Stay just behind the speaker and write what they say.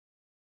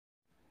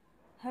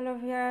Hello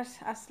viewers,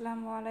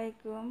 আসসালামু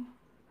আলাইকুম।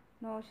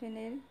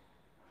 নৌসেনের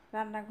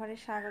রান্নাঘরে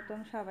স্বাগতম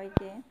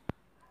সবাইকে।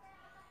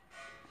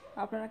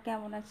 আপনারা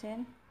কেমন আছেন?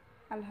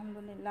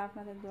 আলহামদুলিল্লাহ,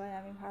 আপনাদের দোয়ায়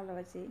আমি ভালো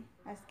আছি।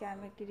 আজকে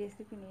আমি একটি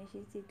রেসিপি নিয়ে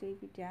এসেছি, চিতই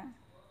পিঠা।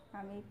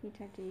 আমি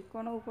পিঠাটি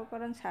কোনো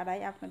উপকরণ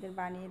ছাড়াই আপনাদের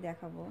বানিয়ে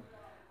দেখাবো।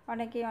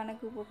 অনেকেই অনেক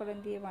উপকরণ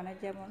দিয়ে বানায়,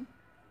 যেমন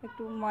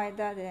একটু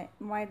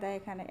ময়দা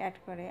এখানে অ্যাড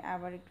করে,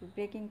 আবার একটু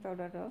বেকিং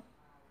পাউডারও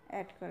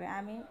অ্যাড করে।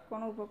 আমি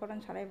কোনো উপকরণ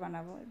ছাড়াই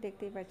বানাবো।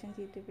 দেখতেই পাচ্ছেন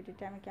চিতই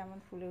পিঠাটা আমি কেমন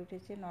ফুলে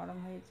উঠেছে, নরম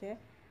হয়েছে,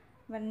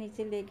 মানে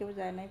নিচে লেগেও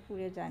যায় নাই,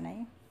 পুড়ে যায় নাই।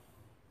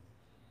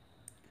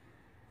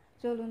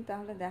 চলুন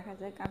তাহলে দেখা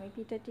যাক আমি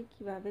পিঠাটি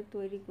কিভাবে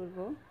তৈরি করব।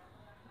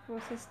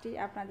 প্রসেসটি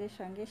আপনাদের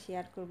সঙ্গে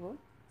শেয়ার করব।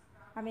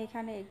 আমি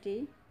এখানে একটি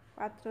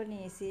পাত্র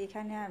নিয়েছি।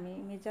 এখানে আমি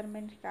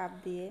মেজারমেন্ট কাপ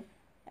দিয়ে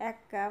 1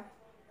 কাপ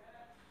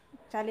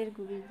চালের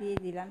গুঁড়ি দিয়ে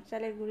দিলাম।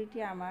 চালের গুঁড়িটি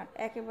আমার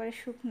একেবারে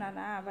শুকনা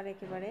না, আবার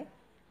একেবারে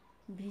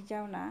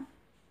ভিজাও না।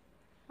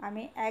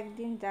 আমি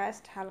একদিন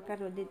জাস্ট হালকা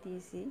রোদে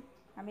দিয়েছি।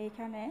 আমি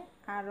এখানে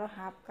আরও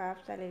হাফ কাপ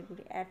চালের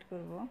গুঁড়ি অ্যাড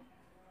করব।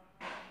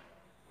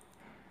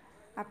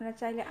 আপনারা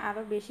চাইলে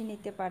আরও বেশি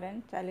নিতে পারেন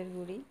চালের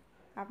গুঁড়ি,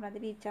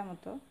 আপনাদের ইচ্ছা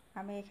মতো।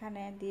 আমি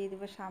এখানে দিয়ে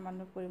দেবো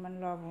সামান্য পরিমাণ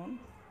লবণ।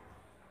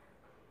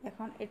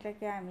 এখন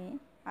এটাকে আমি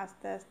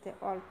আস্তে আস্তে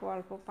অল্প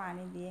অল্প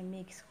পানি দিয়ে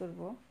মিক্স করব।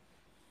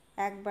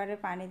 একবারে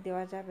পানি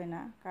দেওয়া যাবে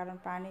না, কারণ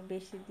পানি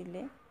বেশি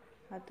দিলে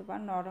হয়তোবা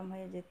নরম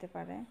হয়ে যেতে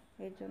পারে।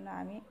 এর জন্য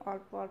আমি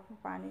অল্প অল্প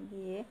পানি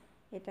দিয়ে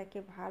এটাকে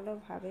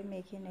ভালোভাবে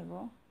মেখে নেব।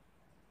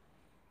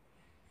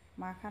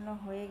 মাখানো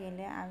হয়ে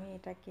গেলে আমি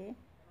এটাকে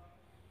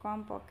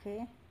কমপক্ষে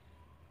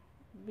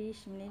 20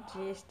 মিনিট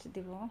রেস্ট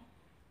দেব।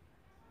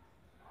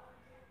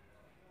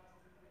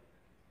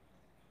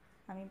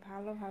 আমি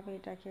ভালোভাবে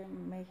এটাকে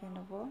মেখে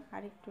নেব।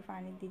 আর একটু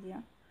পানি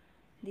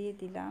দিয়ে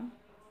দিলাম।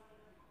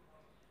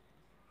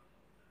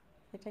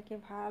 এটাকে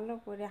ভালো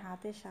করে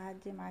হাতের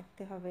সাহায্যে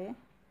মাখতে হবে।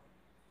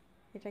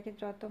 এটাকে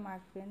যত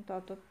মাখবেন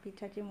তত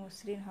পিঠাটি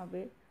মসৃণ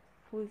হবে,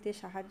 ফুলতে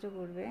সাহায্য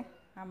করবে।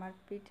 আমার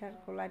পিঠার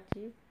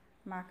গোলাটি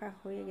মাখা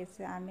হয়ে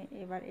গেছে। আমি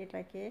এবার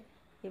এটাকে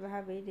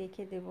এভাবেই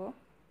রেখে দেব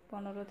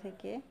 15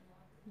 থেকে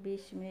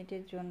 20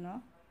 মিনিটের জন্য।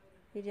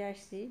 ফিরে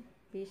আসছি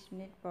 20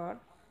 মিনিট পর।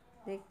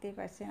 দেখতে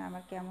পাচ্ছেন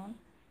আমার কেমন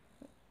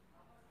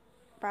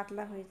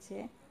পাতলা হয়েছে।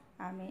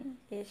 আমি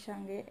এর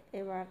সঙ্গে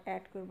এবার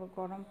অ্যাড করব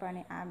গরম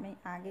পানি। আমি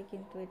আগে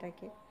কিন্তু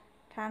এটাকে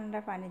ঠান্ডা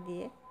পানি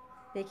দিয়ে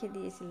রেখে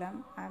দিয়েছিলাম।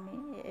 আমি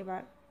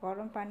এবার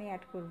গরম পানি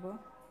অ্যাড করব।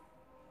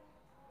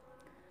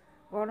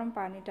 গরম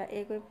পানিটা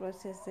একই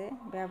প্রসেসে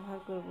ব্যবহার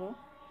করব।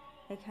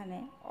 এখানে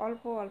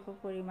অল্প অল্প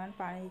পরিমাণ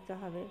পানি দিতে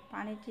হবে।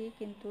 পানিটি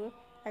কিন্তু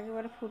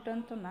একেবারে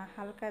ফুটন্ত না,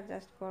 হালকা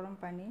জাস্ট গরম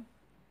পানি।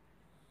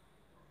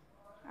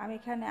 আমি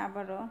এখানে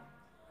আবারও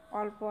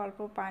অল্প অল্প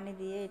পানি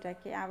দিয়ে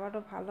এটাকে আবারও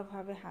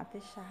ভালোভাবে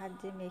হাতের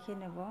সাহায্যে মেখে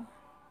নেব।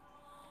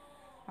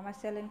 আমার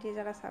চ্যানেলটি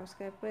যারা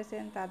সাবস্ক্রাইব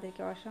করেছেন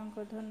তাদেরকে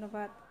অসংখ্য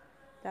ধন্যবাদ।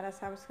 যারা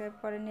সাবস্ক্রাইব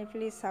করেননি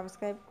প্লিজ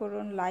সাবস্ক্রাইব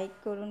করুন, লাইক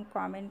করুন,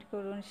 কমেন্ট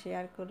করুন,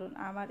 শেয়ার করুন।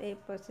 আমার এই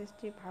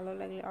প্রসেসটি ভালো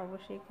লাগলে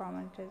অবশ্যই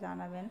কমেন্টে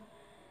জানাবেন।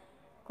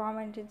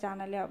 কমেন্টে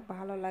জানালে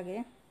ভালো লাগে।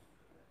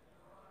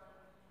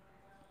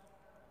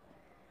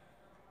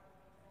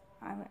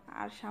 আমি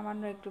আর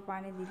সামান্য একটু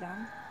পানি দিলাম।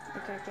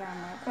 এটাকে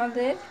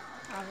আমাদের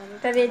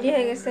এটা রেডি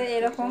হয়ে গেছে।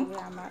 এরকম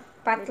আমার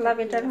পাতলা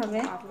বেটার হবে।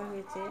 পাতলা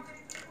হয়েছে।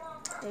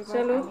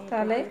 চলুন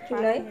তাহলে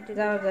চুলায়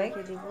যাওয়া যায়।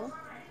 রেখে দিব।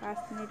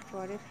 5 মিনিট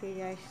পরে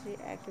ফিরে আসছি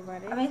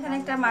একেবারে। আমি এখানে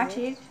একটা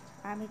মাটির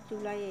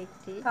চুলায়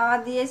একটি তাওয়া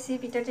দিয়েছি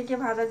পিঠাটিকে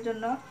ভাজার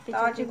জন্য।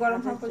 তাওয়াটি গরম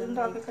হওয়া পর্যন্ত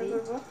অপেক্ষা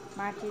করব।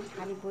 মাটির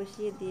হাঁড়ি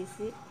বসিয়ে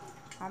দিয়েছি।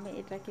 আমি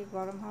এটাকে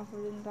গরম হওয়া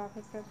পর্যন্ত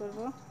অপেক্ষা করব।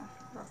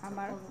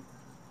 আমার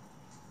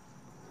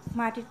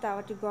মাটির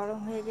তাওয়াটি গরম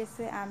হয়ে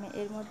গেছে। আমি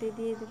এর মধ্যে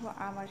দিয়ে দেবো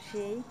আমার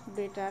সেই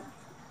বেটার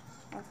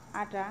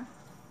আটা।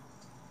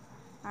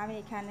 আমি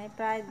এখানে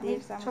প্রায়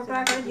 1.5 চামচ ছোট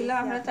আকারে দিলাম।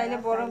 আপনারা চাইলে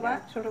বড় বা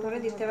ছোট করে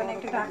দিতে পারেন।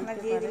 একটা ঢাকনা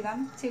দিয়ে দিলাম,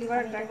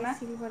 সিলভারের ঢাকনা।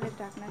 সিলভারের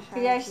ঢাকনা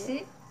ফিরে আসছি।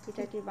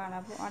 পিঠাটি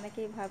বানাবো।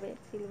 অনেকেই ভাবে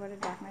সিলভারের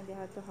ঢাকনা দিয়ে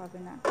হয়তো হবে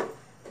না,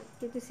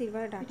 কিন্তু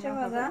সিলভারের ঢাকনা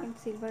হবে, কিন্তু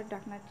সিলভারের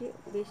ঢাকনাটি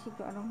বেশি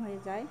গরম হয়ে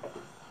যায়।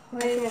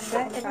 হয়ে গেছে।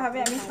 এভাবে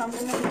আমি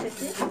সম্পূর্ণ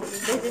পিঠাটি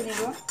ভেজে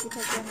নেব।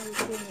 পিঠাটি আমি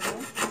উঠিয়ে নেব।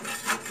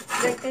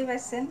 দেখতেই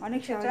পাচ্ছেন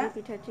অনেক সহজে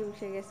পিঠাটি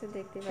উঠে গেছে।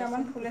 দেখতে পাচ্ছেন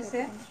কেমন ফুলেছে,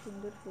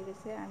 সুন্দর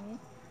ফুলেছে। আমি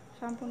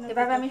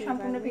এভাবে আমি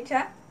সম্পূর্ণ পিঠা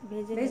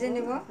ভেজে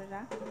নেব।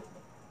 আপনারা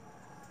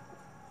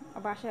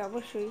বাসায়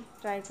অবশ্যই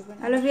ট্রাই করবেন।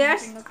 হ্যালো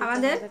ভিউয়ার্স,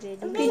 আমাদের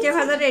পিঠা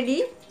ভাজা রেডি।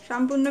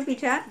 সম্পূর্ণ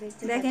পিঠা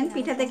দেখেন,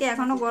 পিঠা থেকে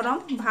এখনো গরম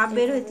ভাপ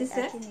বের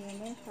হইতেছে।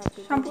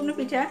 সম্পূর্ণ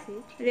পিঠা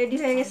রেডি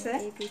হয়ে গেছে।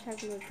 এই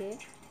পিঠাগুলোকে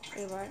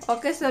এবার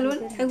ওকে, চলুন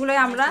এগুলো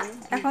আমরা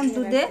এখন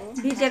দুধে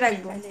ভিজে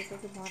রাখবো।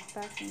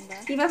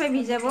 কিভাবে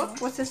ভিজাবো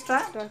প্রসেসটা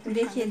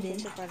দেখিয়ে দিই।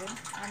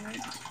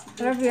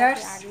 হ্যালো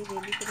ভিউয়ার্স, আগে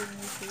রেডি করে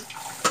নিয়েছি।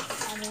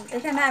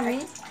 এখানে আমি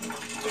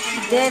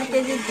 1.5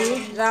 কেজি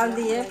দুধ জাল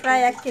দিয়ে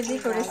প্রায় 1 কেজি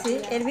করেছি।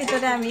 এর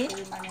ভিতরে আমি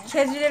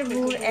খেজুরের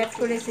গুড় অ্যাড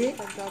করেছি।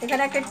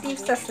 এখানে একটা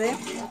টিপস আছে,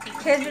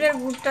 খেজুরের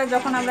গুড়টা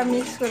যখন আমরা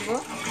মিক্স করব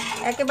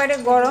একেবারে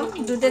গরম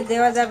দুধে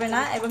দেওয়া যাবে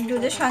না এবং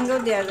দুধের সঙ্গেও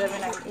দেওয়া যাবে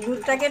না।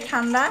 দুধটাকে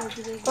ঠান্ডা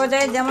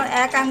পর্যায়ে যেমন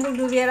 1 আঙ্গুল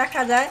ডুবিয়ে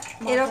রাখা যায়,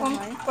 এরকম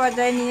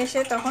পর্যায়ে নিয়ে এসে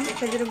তখন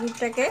খেজুরের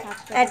গুড়টাকে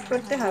অ্যাড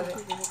করতে হবে।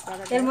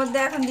 এর মধ্যে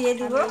এখন দিয়ে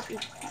দিব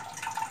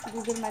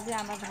দুধের মাঝে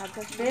আমার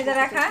ভাজা ভেজে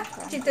রাখা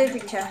চিতই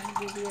পিঠা। আমি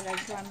ডুবিয়ে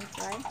রাখবো। আমি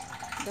প্রায়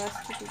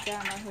 10টি পিঠা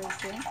আমার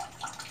হয়েছে।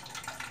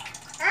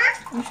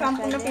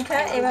 সম্পূর্ণ পিঠা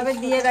এভাবে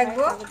দিয়ে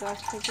রাখবো।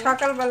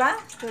 সকালবেলা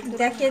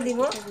দেখিয়ে দিব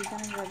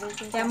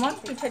কেমন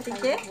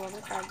পিঠাটিকে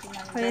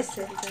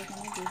হয়েছে।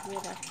 এখানে ভিজিয়ে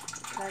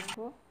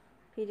রাখবো।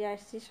 ফিরে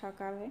আসছি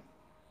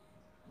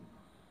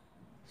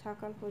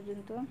সকাল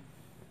পর্যন্ত।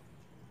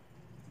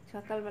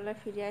 সকালবেলা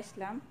ফিরে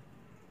আসলাম।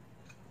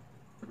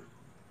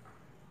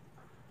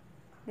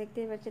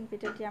 দেখতেই পাচ্ছেন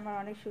পিঠাটি আমার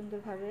অনেক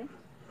সুন্দরভাবে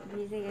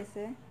ভিজে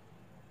গেছে।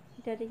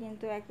 পিঠাটি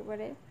কিন্তু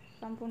একেবারে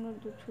সম্পূর্ণ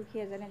দুধ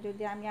শুকিয়ে যায় না।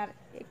 যদি আমি আর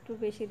একটু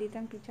বেশি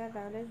দিতাম পিঠা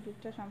তাহলে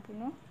দুধটা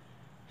সম্পূর্ণ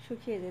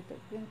শুকিয়ে যেত,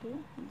 কিন্তু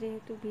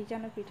যেহেতু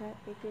ভিজানো পিঠা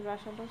একটু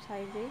রসালো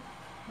সাইজেই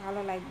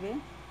ভালো লাগবে।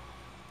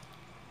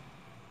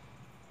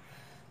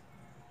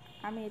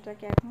 আমি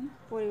এটাকে এখন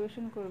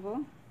পরিবেশন করব।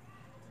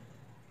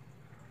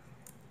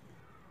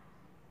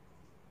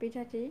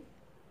 পিঠাটি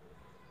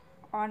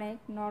অনেক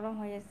নরম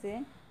হয়েছে।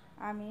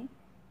 আমি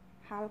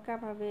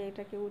হালকাভাবে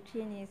এটাকে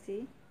উঠিয়ে নিয়েছি,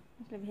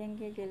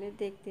 ভেঙে গেলে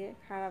দেখতে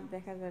খারাপ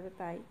দেখা যাবে,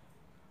 তাই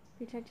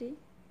পিঠাটি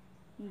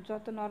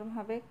যত নরম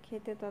হবে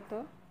খেতে তত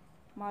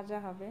মজা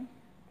হবে।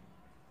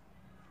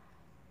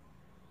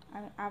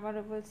 আমি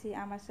আবারও বলছি,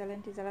 আমার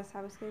চ্যানেলটি যারা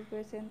সাবস্ক্রাইব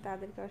করেছেন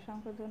তাদেরকে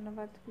অসংখ্য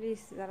ধন্যবাদ।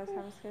 প্লিজ যারা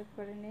সাবস্ক্রাইব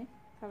করেনি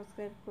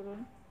সাবস্ক্রাইব করুন,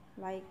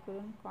 লাইক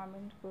করুন,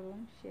 কমেন্ট করুন,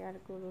 শেয়ার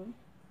করুন।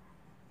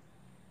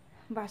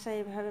 বাসায়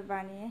এভাবে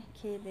বানিয়ে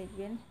খেয়ে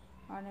দেখবেন,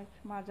 অনেক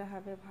মজা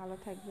হবে। ভালো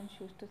থাকবেন,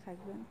 সুস্থ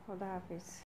থাকবেন। খোদা হাফেজ।